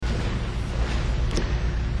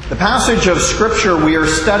The passage of Scripture we are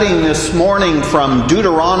studying this morning from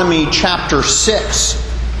Deuteronomy chapter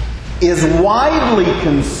 6 is widely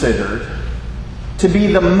considered to be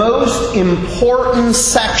the most important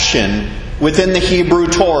section within the Hebrew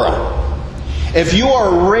Torah. If you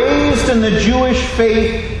are raised in the Jewish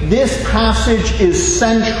faith, this passage is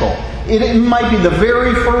central. It might be the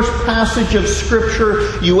very first passage of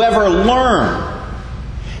Scripture you ever learn.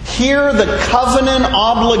 Here the covenant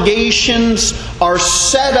obligations are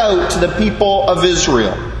set out to the people of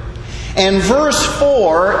Israel. And verse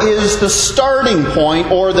 4 is the starting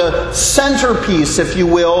point, or the centerpiece, if you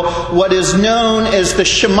will, what is known as the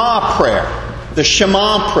Shema prayer. The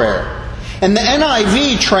Shema prayer. And the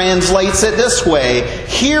NIV translates it this way: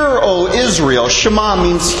 Hear, O Israel. Shema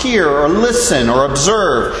means hear, or listen, or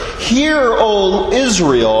observe. Hear, O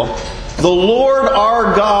Israel, the Lord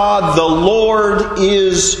our God, the Lord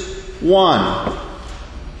is one.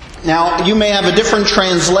 Now, you may have a different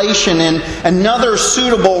translation and another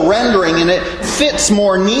suitable rendering, and it fits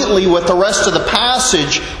more neatly with the rest of the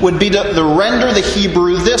passage, would be to render the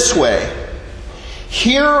Hebrew this way: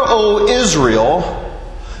 Hear, O Israel,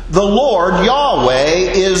 the Lord,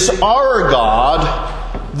 Yahweh, is our God,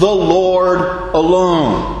 the Lord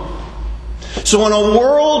alone. So in a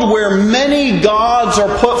world where many gods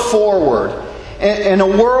are put forward, in a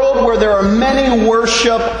world where there are many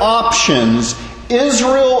worship options,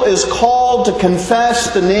 Israel is called to confess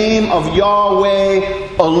the name of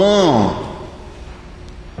Yahweh alone.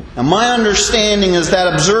 Now, my understanding is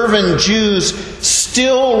that observant Jews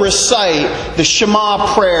still recite the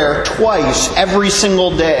Shema prayer twice every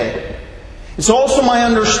single day. It's also my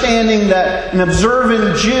understanding that an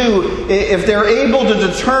observant Jew, if they're able to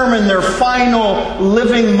determine their final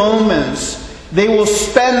living moments, they will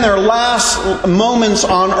spend their last moments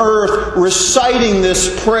on earth reciting this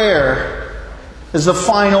prayer as the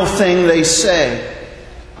final thing they say.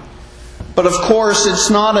 But of course, it's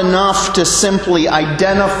not enough to simply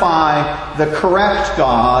identify the correct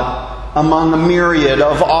God among the myriad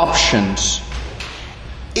of options.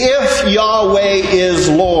 If Yahweh is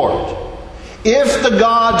Lord, if the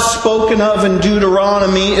God spoken of in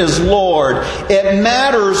Deuteronomy is Lord, it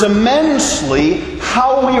matters immensely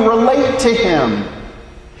how we relate to Him.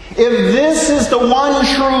 If this is the one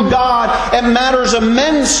true God, it matters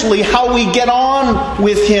immensely how we get on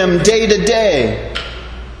with Him day to day.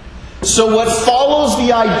 So what follows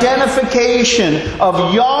the identification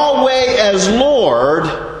of Yahweh as Lord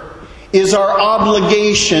is our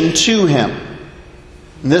obligation to Him.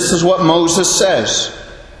 And this is what Moses says: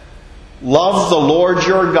 Love the Lord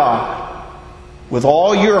your God with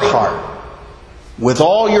all your heart, with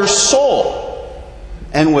all your soul,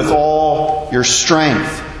 and with all your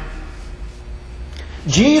strength.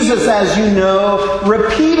 Jesus, as you know,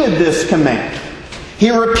 repeated this command. He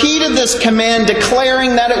repeated this command,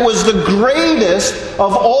 declaring that it was the greatest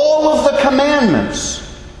of all of the commandments.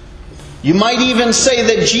 You might even say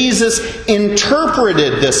that Jesus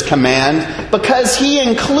interpreted this command because He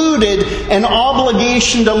included an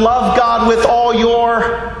obligation to love God with all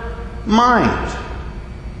your mind.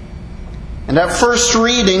 And at first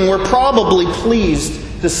reading, we're probably pleased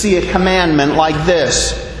to see a commandment like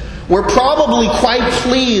this. We're probably quite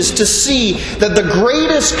pleased to see that the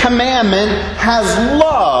greatest commandment has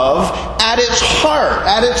love at its heart,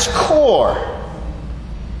 at its core.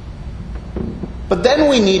 But then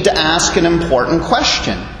we need to ask an important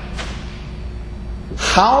question.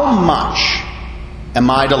 How much am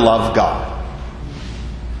I to love God?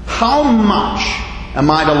 How much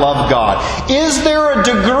am I to love God? Is there a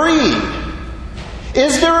degree?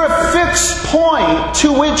 Is there a fixed point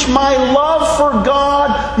to which my love for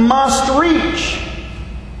God must reach?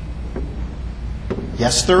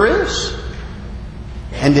 Yes, there is.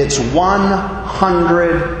 And it's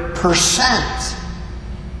 100%.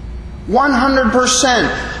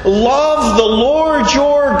 100%. Love the Lord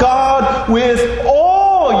your God with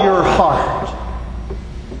all your heart.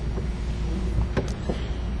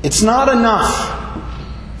 It's not enough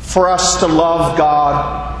for us to love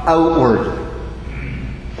God outwardly.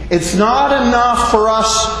 It's not enough for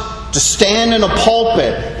us to stand in a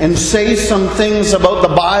pulpit and say some things about the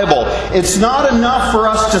Bible. It's not enough for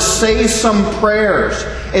us to say some prayers.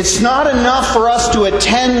 It's not enough for us to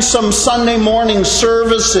attend some Sunday morning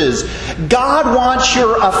services. God wants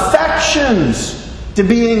your affections to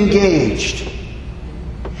be engaged.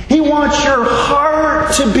 He wants your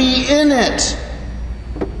heart to be in it.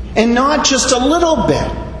 And not just a little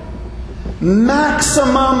bit.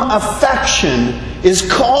 Maximum affection is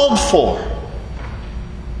called for.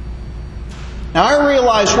 Now, I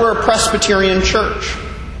realize we're a Presbyterian church.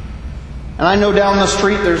 And I know down the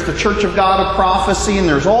street there's the Church of God of Prophecy, and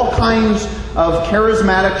there's all kinds of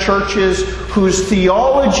charismatic churches whose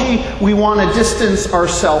theology we want to distance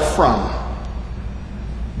ourselves from.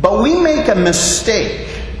 But we make a mistake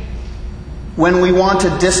when we want to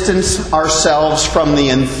distance ourselves from the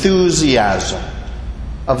enthusiasm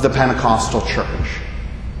of the Pentecostal church.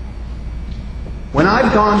 When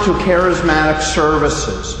I've gone to charismatic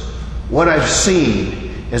services, what I've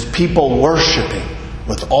seen is people worshiping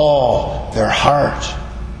with all their heart.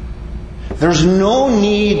 There's no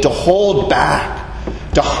need to hold back,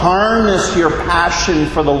 to harness your passion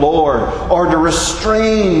for the Lord, or to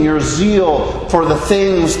restrain your zeal for the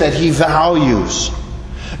things that He values.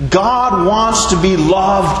 God wants to be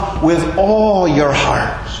loved with all your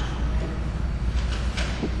heart.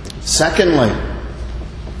 Secondly,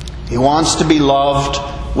 He wants to be loved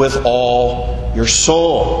with all your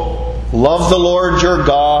soul. Love the Lord your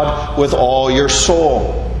God with all your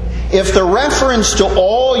soul. If the reference to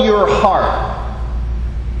all your heart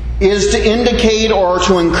is to indicate or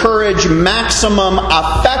to encourage maximum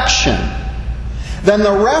affection, then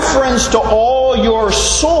the reference to all your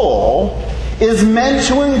soul is meant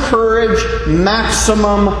to encourage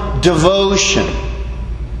maximum devotion.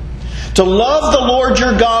 To love the Lord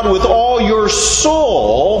your God with all your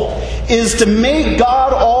soul is to make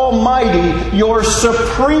God Almighty your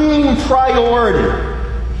supreme priority.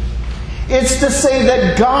 It's to say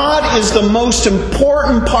that God is the most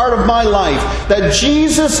important part of my life, that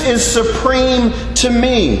Jesus is supreme to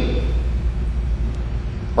me.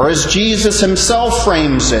 Or as Jesus Himself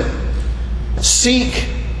frames it, seek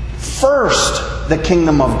first the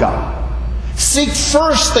kingdom of God. Seek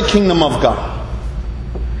first the kingdom of God.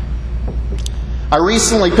 I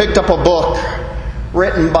recently picked up a book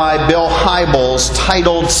written by Bill Hybels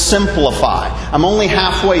titled Simplify. I'm only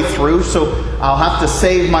halfway through, so I'll have to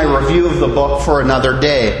save my review of the book for another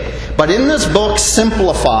day. But in this book,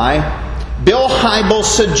 Simplify, Bill Hybels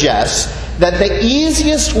suggests that the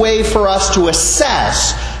easiest way for us to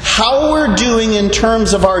assess how we're doing in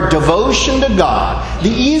terms of our devotion to God, the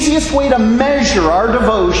easiest way to measure our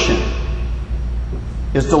devotion,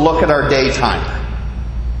 is to look at our day timer.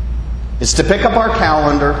 Is to pick up our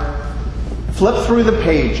calendar, flip through the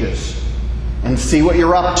pages, and see what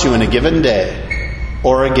you're up to in a given day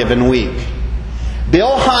or a given week.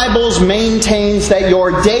 Bill Hybels maintains that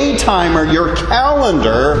your day timer, your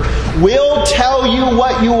calendar, will tell you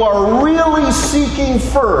what you are really seeking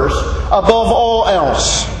first above all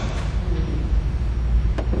else.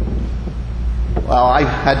 Well, I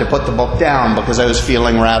had to put the book down because I was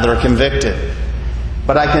feeling rather convicted.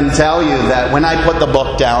 But I can tell you that when I put the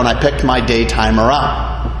book down, I picked my day timer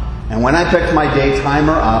up. And when I picked my day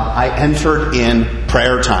timer up, I entered in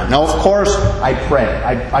prayer time. Now, of course, I pray.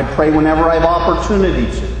 I pray whenever I have opportunity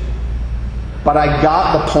to. But I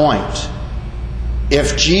got the point.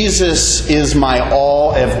 If Jesus is my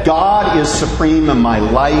all, if God is supreme in my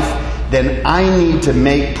life, then I need to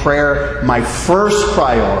make prayer my first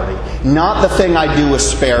priority, not the thing I do with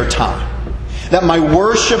spare time. That my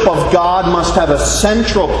worship of God must have a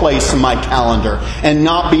central place in my calendar and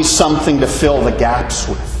not be something to fill the gaps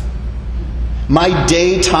with. My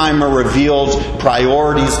day timer reveals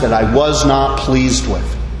priorities that I was not pleased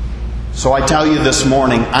with. So I tell you this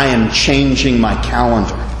morning, I am changing my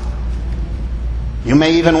calendar. You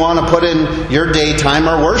may even want to put in your day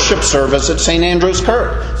timer worship service at St. Andrew's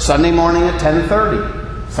Kirk, Sunday morning at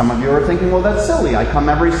 10:30. Some of you are thinking, well, that's silly. I come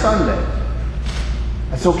every Sunday.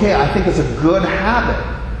 That's okay. I think it's a good habit.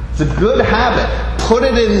 It's a good habit. Put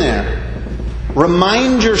it in there.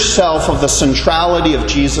 Remind yourself of the centrality of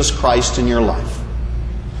Jesus Christ in your life.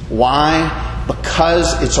 Why?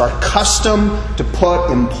 Because it's our custom to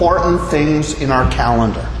put important things in our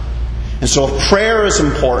calendar. And so if prayer is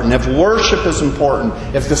important, if worship is important,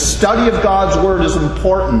 if the study of God's Word is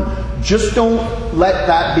important, just don't let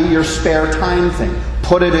that be your spare time thing.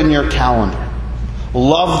 Put it in your calendar.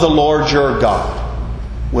 Love the Lord your God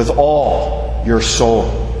with all your soul.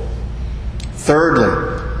 Thirdly,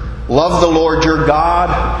 love the Lord your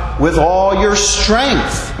God with all your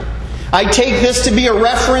strength. I take this to be a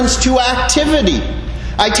reference to activity.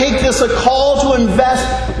 I take this a call to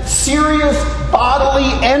invest serious bodily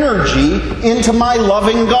energy into my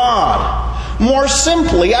loving God. More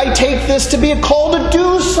simply, I take this to be a call to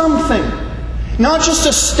do something. Not just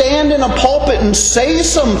to stand in a pulpit and say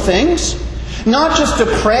some things. Not just to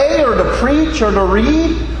pray or to preach or to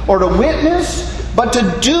read or to witness, but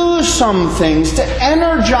to do some things, to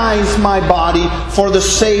energize my body for the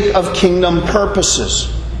sake of kingdom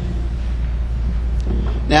purposes.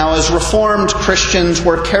 Now, as Reformed Christians,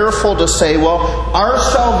 we're careful to say, well, our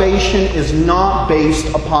salvation is not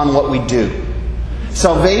based upon what we do.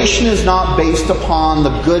 Salvation is not based upon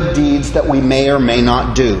the good deeds that we may or may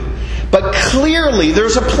not do. But clearly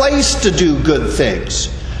there's a place to do good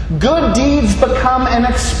things. Good deeds become an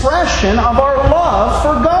expression of our love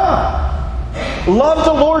for God. Love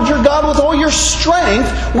the Lord your God with all your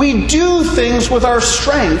strength. We do things with our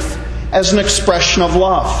strength as an expression of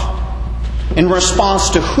love. In response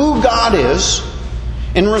to who God is,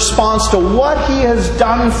 in response to what He has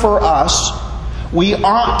done for us, we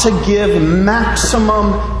ought to give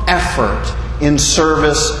maximum effort in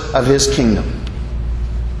service of His kingdom.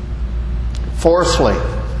 Fourthly,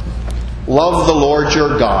 love the Lord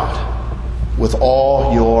your God with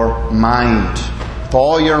all your mind. With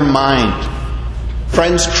all your mind.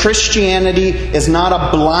 Friends, Christianity is not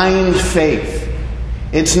a blind faith.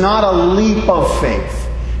 It's not a leap of faith.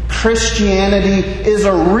 Christianity is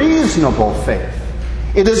a reasonable faith.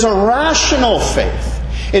 It is a rational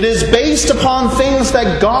faith. It is based upon things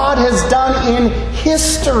that God has done in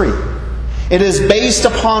history. It is based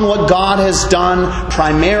upon what God has done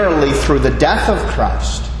primarily through the death of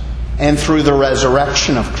Christ and through the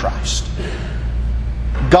resurrection of Christ.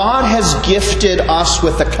 God has gifted us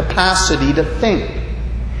with the capacity to think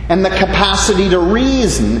and the capacity to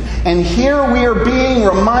reason. And here we are being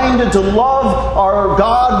reminded to love our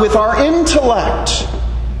God with our intellect.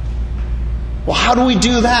 Well, how do we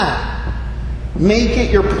do that? Make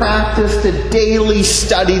it your practice to daily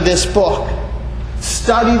study this book.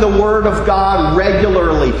 Study the Word of God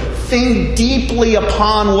regularly. Think deeply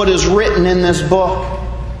upon what is written in this book.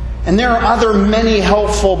 And there are other many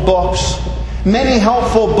helpful books. Many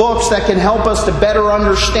helpful books that can help us to better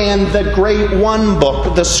understand the great one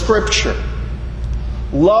book, the Scripture.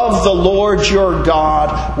 Love the Lord your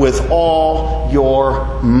God with all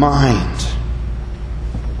your mind.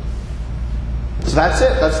 So that's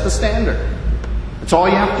it. That's the standard. That's all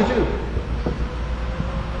you have to do.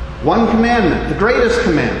 One commandment, the greatest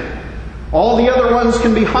commandment. All the other ones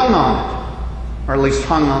can be hung on it. Or at least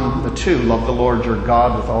hung on the two. Love the Lord your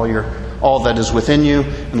God with all that is within you,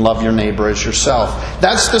 and love your neighbor as yourself.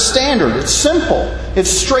 That's the standard. It's simple.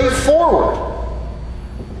 It's straightforward.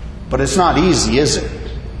 But it's not easy, is it?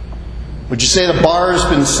 Would you say the bar has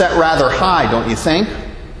been set rather high, don't you think?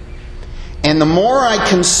 And the more I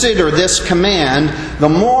consider this command, the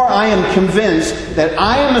more I am convinced that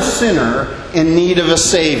I am a sinner in need of a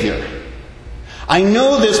Savior. I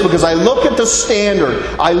know this because I look at the standard.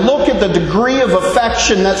 I look at the degree of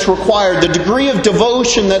affection that's required, the degree of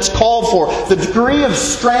devotion that's called for, the degree of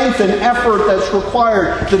strength and effort that's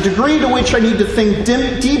required, the degree to which I need to think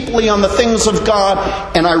deeply on the things of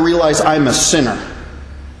God, and I realize I'm a sinner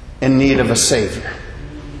in need of a Savior.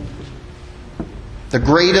 The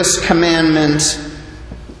greatest commandment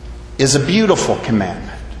is a beautiful commandment.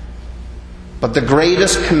 But the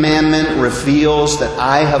greatest commandment reveals that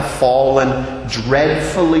I have fallen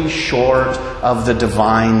dreadfully short of the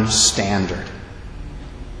divine standard.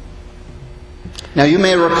 Now you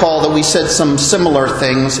may recall that we said some similar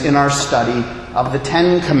things in our study of the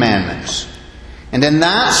Ten Commandments. And in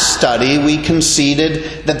that study we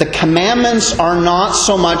conceded that the commandments are not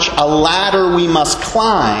so much a ladder we must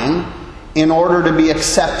climb in order to be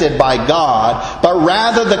accepted by God, but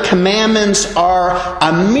rather the commandments are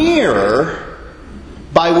a mirror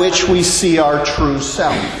by which we see our true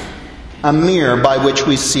self. A mirror by which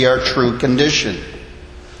we see our true condition.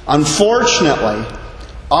 Unfortunately,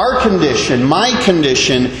 our condition, my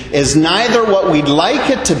condition, is neither what we'd like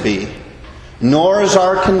it to be, nor is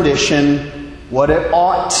our condition what it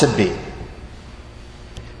ought to be.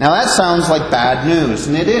 Now that sounds like bad news,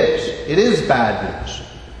 and it is. It is bad news.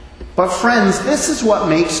 But friends, this is what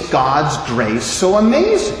makes God's grace so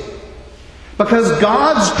amazing. Because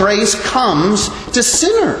God's grace comes to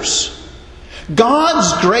sinners.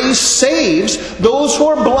 God's grace saves those who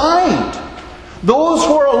are blind, those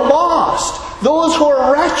who are lost, those who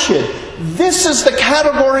are wretched. This is the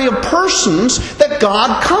category of persons that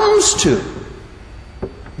God comes to.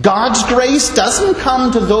 God's grace doesn't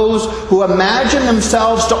come to those who imagine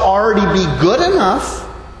themselves to already be good enough.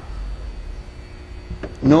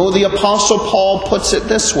 No, the Apostle Paul puts it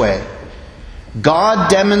this way. God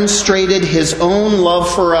demonstrated His own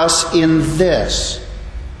love for us in this.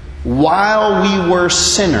 While we were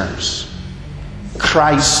sinners,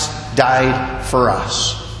 Christ died for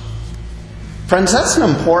us. Friends, that's an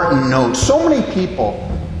important note. So many people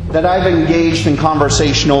that I've engaged in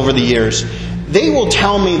conversation over the years, they will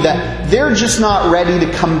tell me that they're just not ready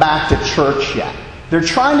to come back to church yet. They're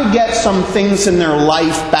trying to get some things in their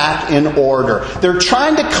life back in order. They're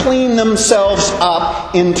trying to clean themselves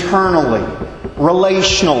up internally,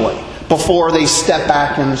 relationally, before they step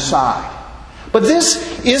back inside. But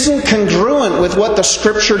this isn't congruent with what the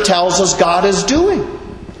Scripture tells us God is doing.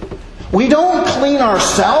 We don't clean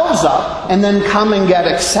ourselves up and then come and get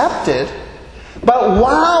accepted. But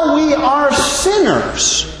while we are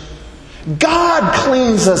sinners, God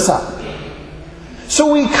cleans us up.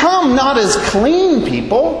 So we come not as clean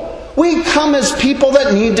people. We come as people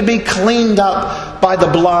that need to be cleaned up by the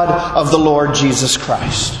blood of the Lord Jesus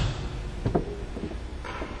Christ.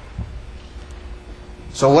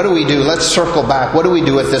 So what do we do? Let's circle back. What do we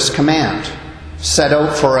do with this command set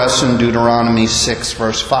out for us in Deuteronomy 6,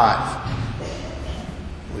 verse 5?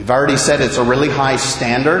 We've already said it's a really high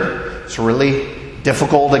standard. It's a really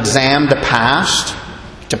difficult exam to pass.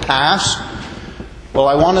 Well,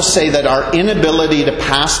 I want to say that our inability to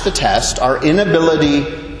pass the test, our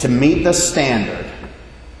inability to meet the standard,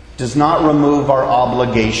 does not remove our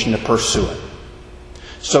obligation to pursue it.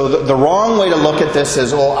 So the wrong way to look at this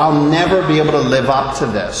is, well, I'll never be able to live up to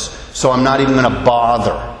this, so I'm not even going to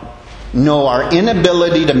bother. No, our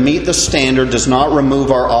inability to meet the standard does not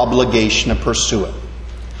remove our obligation to pursue it.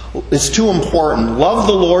 It's too important. Love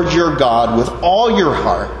the Lord your God with all your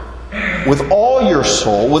heart, with all your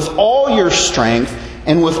soul, with all your strength,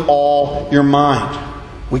 and with all your mind.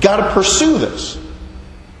 We got to pursue this.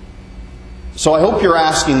 So I hope you're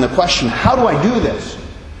asking the question, how do I do this?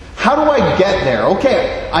 How do I get there?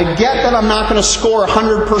 Okay, I get that I'm not going to score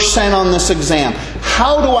 100% on this exam.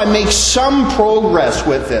 How do I make some progress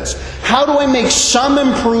with this? How do I make some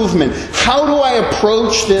improvement? How do I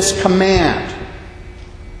approach this command?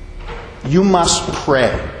 You must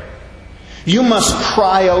pray. You must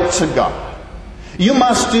cry out to God. You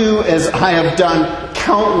must do as I have done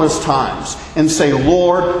countless times and say,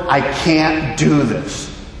 Lord, I can't do this.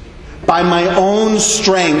 By my own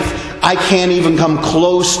strength, I can't even come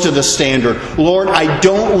close to the standard. Lord, I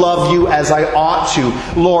don't love you as I ought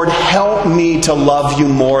to. Lord, help me to love you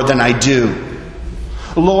more than I do.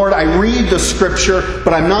 Lord, I read the Scripture,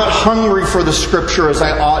 but I'm not hungry for the Scripture as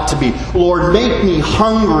I ought to be. Lord, make me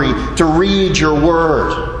hungry to read your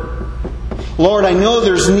Word. Lord, I know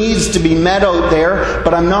there's needs to be met out there,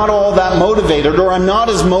 but I'm not all that motivated, or I'm not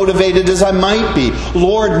as motivated as I might be.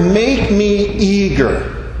 Lord, make me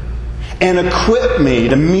eager and equip me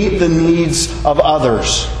to meet the needs of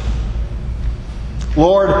others.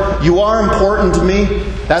 Lord, you are important to me.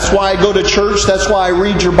 That's why I go to church. That's why I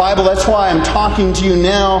read your Bible. That's why I'm talking to you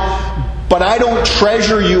now. But I don't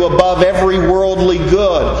treasure you above every worldly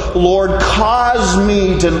good. Lord, cause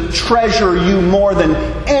me to treasure you more than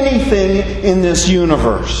anything in this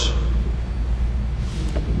universe.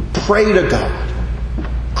 Pray to God.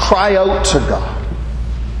 Cry out to God.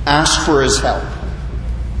 Ask for His help.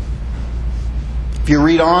 If you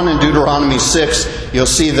read on in Deuteronomy 6, you'll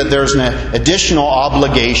see that there's an additional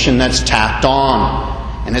obligation that's tacked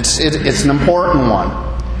on. And it's an important one.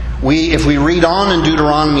 If we read on in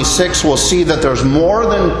Deuteronomy 6, we'll see that there's more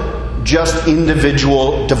than just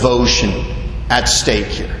individual devotion at stake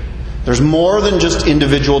here. There's more than just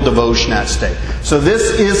individual devotion at stake. So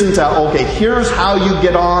this isn't here's how you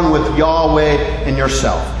get on with Yahweh and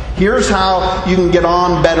yourself. Here's how you can get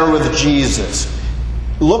on better with Jesus.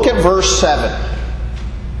 Look at verse 7.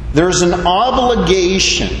 There's an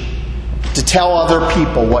obligation to tell other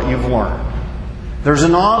people what you've learned. There's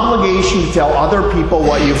an obligation to tell other people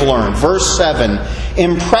what you've learned. Verse 7,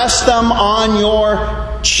 impress them on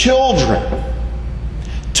your children.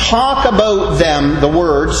 Talk about them, the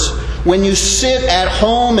words, when you sit at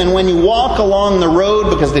home and when you walk along the road,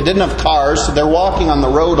 because they didn't have cars, so they're walking on the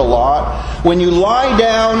road a lot. When you lie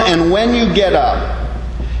down and when you get up.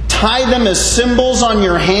 Tie them as symbols on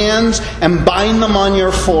your hands and bind them on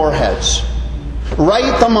your foreheads.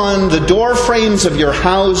 Write them on the door frames of your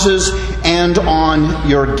houses and on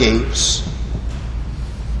your gates.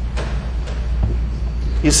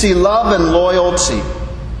 You see, love and loyalty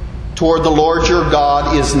toward the Lord your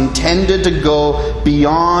God is intended to go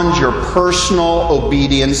beyond your personal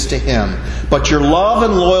obedience to Him. But your love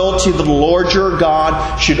and loyalty to the Lord your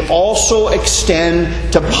God should also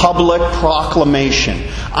extend to public proclamation.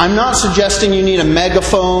 I'm not suggesting you need a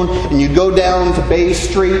megaphone and you go down to Bay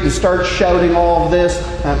Street and start shouting all of this.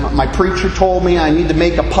 My preacher told me I need to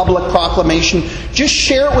make a public proclamation. Just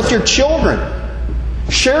share it with your children.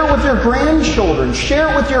 Share it with your grandchildren.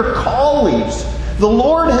 Share it with your colleagues. The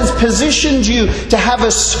Lord has positioned you to have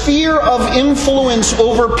a sphere of influence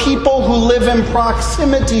over people who live in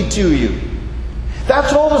proximity to you.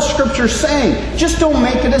 That's all the Scripture's saying. Just don't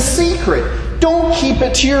make it a secret. Don't keep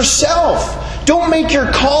it to yourself. Don't make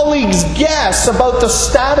your colleagues guess about the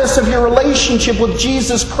status of your relationship with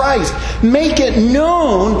Jesus Christ. Make it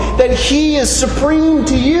known that He is supreme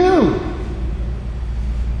to you.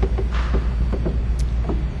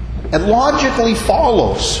 It logically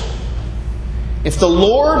follows. if the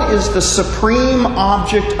Lord is the supreme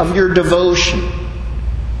object of your devotion,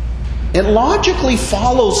 it logically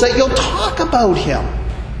follows that you'll talk about Him,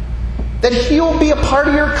 that He'll be a part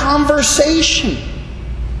of your conversation.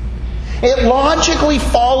 It logically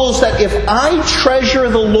follows that if I treasure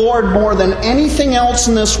the Lord more than anything else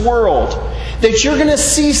in this world, that you're going to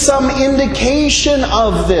see some indication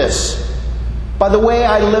of this by the way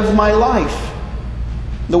I live my life,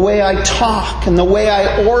 the way I talk, and the way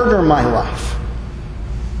I order my life.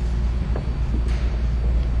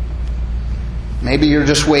 Maybe you're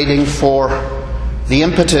just waiting for the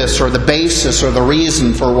impetus or the basis or the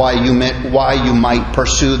reason for why you might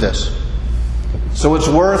pursue this. So it's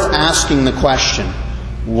worth asking the question,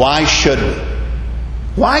 why should we?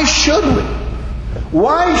 Why should we?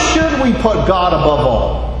 Why should we put God above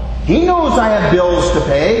all? He knows I have bills to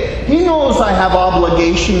pay. He knows I have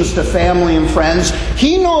obligations to family and friends.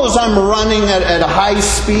 He knows I'm running at a high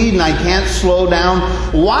speed and I can't slow down.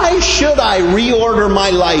 Why should I reorder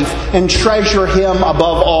my life and treasure Him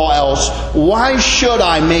above all else? Why should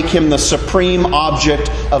I make Him the supreme object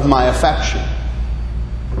of my affection?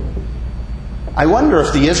 I wonder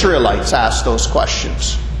if the Israelites asked those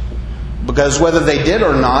questions. Because whether they did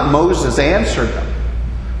or not, Moses answered them.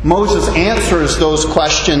 Moses answers those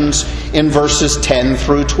questions in verses 10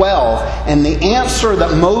 through 12. And the answer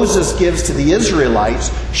that Moses gives to the Israelites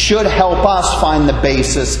should help us find the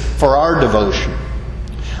basis for our devotion.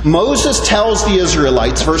 Moses tells the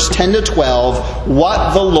Israelites, verse 10 to 12,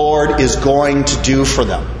 what the Lord is going to do for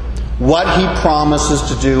them, what He promises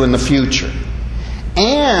to do in the future.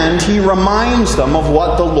 And he reminds them of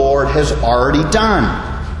what the Lord has already done.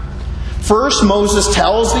 First, Moses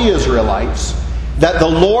tells the Israelites that the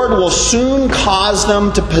Lord will soon cause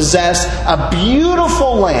them to possess a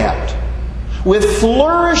beautiful land with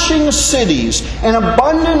flourishing cities and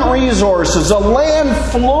abundant resources, a land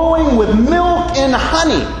flowing with milk and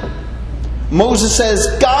honey. Moses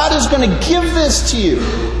says, God is going to give this to you,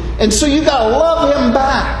 and so you've got to love Him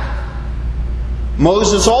back.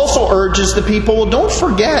 Moses also urges the people, well, don't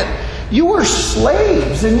forget, you were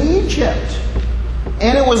slaves in Egypt.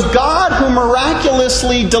 And it was God who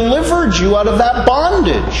miraculously delivered you out of that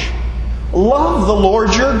bondage. Love the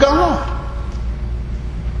Lord your God.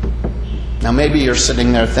 Now maybe you're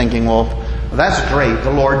sitting there thinking, well, that's great.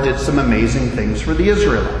 The Lord did some amazing things for the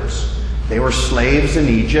Israelites. They were slaves in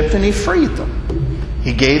Egypt and He freed them.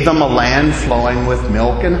 He gave them a land flowing with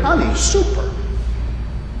milk and honey. Super.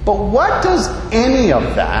 But what does any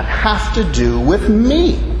of that have to do with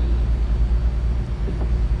me?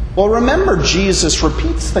 Well, remember, Jesus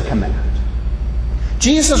repeats the command.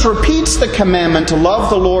 Jesus repeats the commandment to love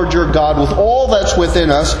the Lord your God with all that's within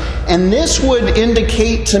us, and this would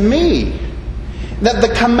indicate to me that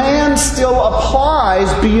the command still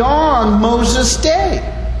applies beyond Moses' day.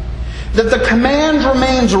 That the command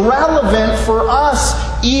remains relevant for us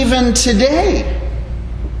even today.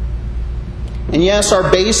 And yes, our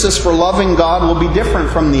basis for loving God will be different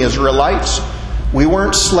from the Israelites. We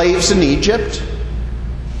weren't slaves in Egypt,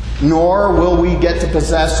 nor will we get to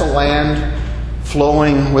possess a land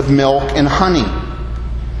flowing with milk and honey.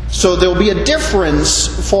 So there'll be a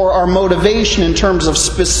difference for our motivation in terms of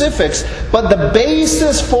specifics, but the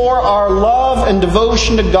basis for our love and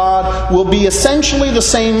devotion to God will be essentially the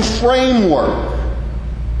same framework.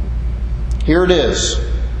 Here it is.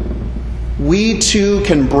 We too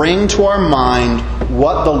can bring to our mind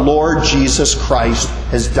what the Lord Jesus Christ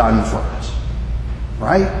has done for us.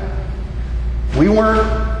 Right? We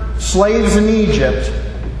weren't slaves in Egypt,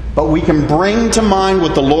 but we can bring to mind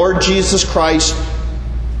what the Lord Jesus Christ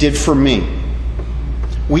did for me.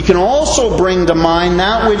 We can also bring to mind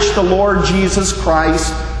that which the Lord Jesus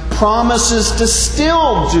Christ promises to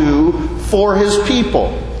still do for His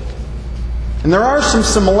people. And there are some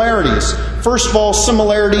similarities. First of all,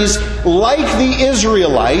 similarities. Like the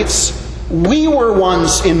Israelites, we were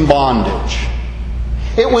once in bondage.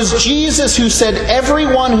 It was Jesus who said,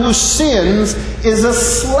 everyone who sins is a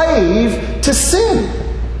slave to sin.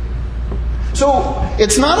 So,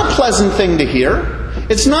 it's not a pleasant thing to hear.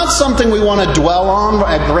 It's not something we want to dwell on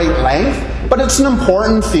at great length, but it's an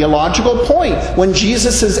important theological point. When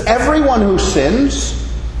Jesus says everyone who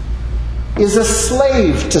sins is a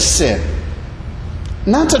slave to sin.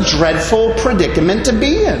 And that's a dreadful predicament to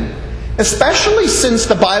be in. Especially since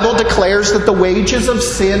the Bible declares that the wages of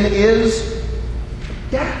sin is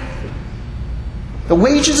death. The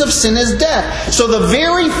wages of sin is death. So the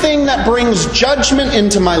very thing that brings judgment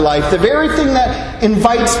into my life, the very thing that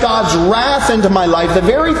invites God's wrath into my life, the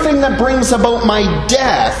very thing that brings about my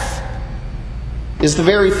death, is the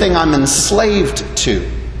very thing I'm enslaved to.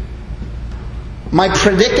 My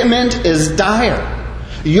predicament is dire.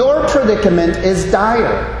 Your predicament is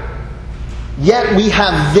dire. Yet we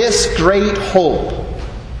have this great hope.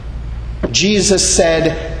 Jesus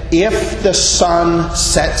said, if the Son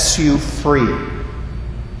sets you free,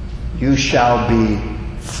 you shall be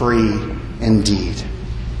free indeed.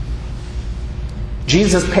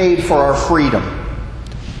 Jesus paid for our freedom.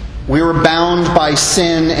 We were bound by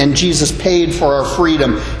sin, and Jesus paid for our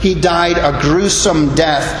freedom. He died a gruesome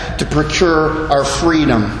death to procure our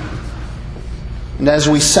freedom. And as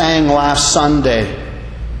we sang last Sunday,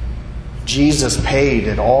 Jesus paid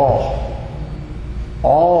it all.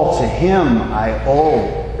 All to Him I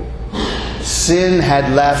owe. Sin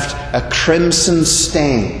had left a crimson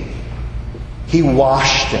stain. He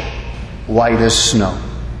washed it white as snow.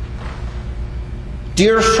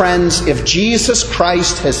 Dear friends, if Jesus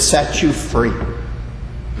Christ has set you free,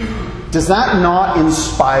 does that not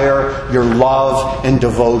inspire your love and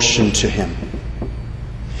devotion to Him?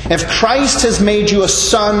 If Christ has made you a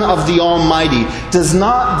son of the Almighty, does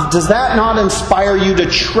that not inspire you to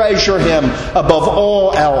treasure Him above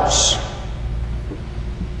all else?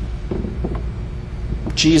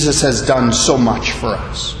 Jesus has done so much for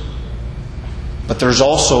us. But there's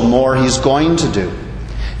also more He's going to do.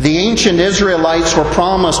 The ancient Israelites were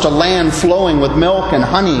promised a land flowing with milk and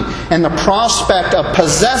honey, and the prospect of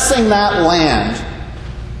possessing that land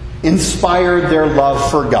inspired their love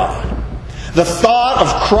for God. The thought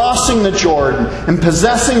of crossing the Jordan and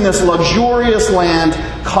possessing this luxurious land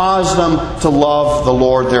caused them to love the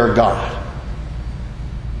Lord their God.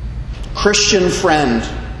 Christian friend,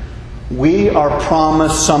 we are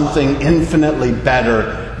promised something infinitely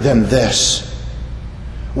better than this.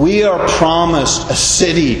 We are promised a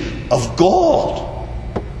city of gold.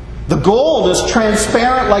 The gold is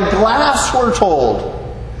transparent like glass, we're told.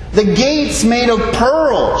 The gates made of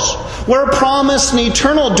pearls. We're promised an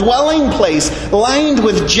eternal dwelling place lined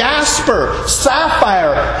with jasper,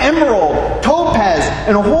 sapphire, emerald, topaz,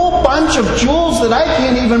 and a whole bunch of jewels that I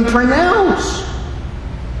can't even pronounce.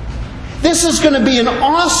 This is going to be an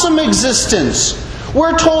awesome existence.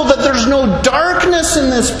 We're told that there's no darkness in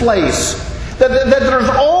this place. That there's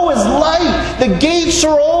always light. The gates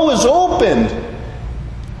are always opened.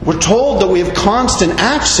 We're told that we have constant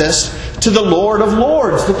access to the Lord of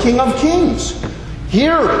Lords, the King of Kings.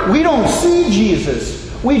 Here, we don't see Jesus.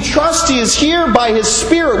 We trust He is here by His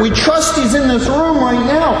Spirit. We trust He's in this room right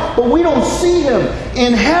now, but we don't see Him.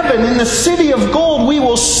 In heaven, in the city of gold, we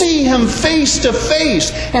will see Him face to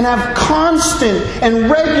face and have constant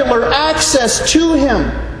and regular access to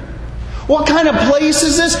Him. What kind of place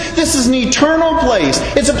is this? This is an eternal place.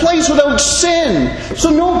 It's a place without sin. So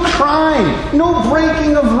no crime, no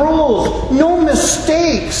breaking of rules, no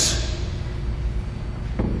mistakes.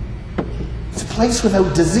 It's a place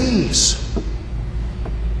without disease.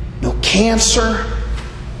 No cancer,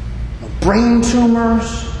 no brain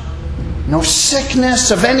tumors, no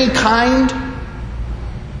sickness of any kind.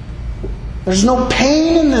 There's no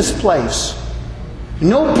pain in this place.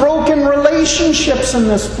 No broken relationships in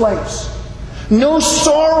this place. No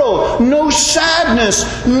sorrow, no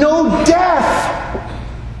sadness, no death.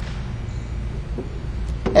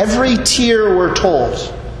 Every tear, we're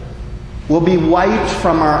told, will be wiped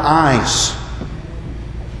from our eyes.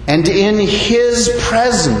 And in His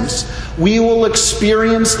presence, we will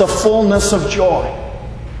experience the fullness of joy.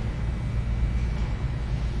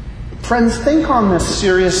 Friends, think on this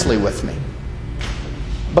seriously with me.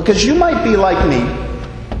 Because you might be like me.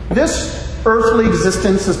 This earthly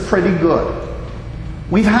existence is pretty good.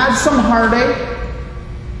 We've had some heartache.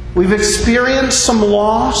 We've experienced some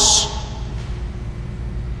loss.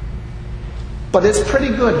 But it's pretty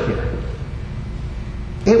good here.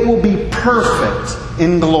 It will be perfect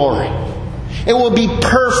in glory. It will be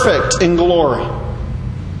perfect in glory.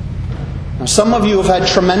 Now, some of you have had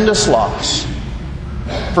tremendous loss.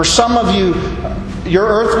 For some of you, your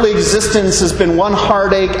earthly existence has been one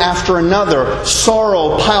heartache after another.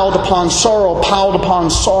 Sorrow piled upon sorrow, piled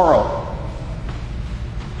upon sorrow.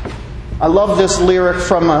 I love this lyric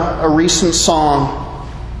from a recent song.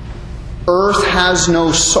 Earth has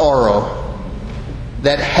no sorrow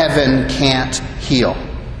that heaven can't heal.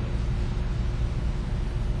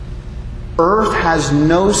 Earth has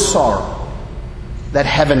no sorrow that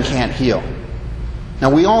heaven can't heal.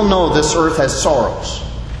 Now we all know this earth has sorrows.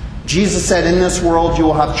 Jesus said, in this world you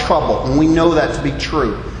will have trouble. And we know that to be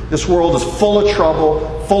true. This world is full of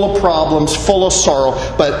trouble, full of problems, full of sorrow.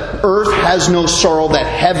 But earth has no sorrow that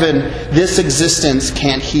heaven, this existence,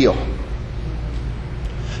 can't heal.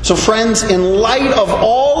 So friends, in light of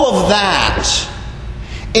all of that,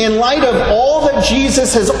 in light of all that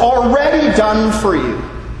Jesus has already done for you,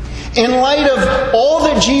 in light of all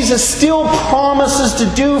that Jesus still promises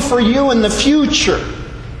to do for you in the future,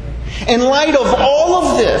 In light of all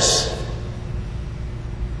of this,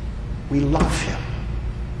 we love Him.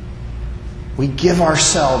 We give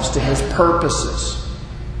ourselves to His purposes.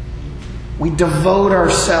 We devote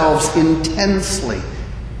ourselves intensely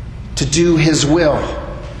to do His will.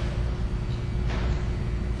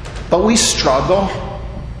 But we struggle.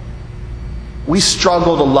 We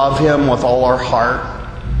struggle to love Him with all our heart,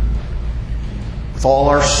 with all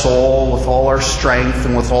our soul, with all our strength,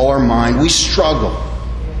 and with all our mind. We struggle.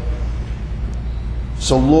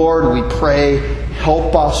 So, Lord, we pray,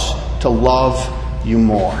 help us to love You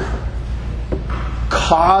more.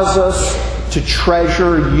 Cause us to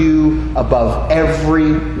treasure You above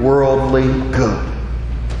every worldly good.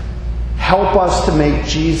 Help us to make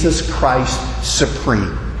Jesus Christ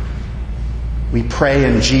supreme. We pray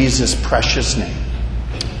in Jesus' precious name.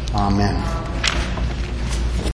 Amen.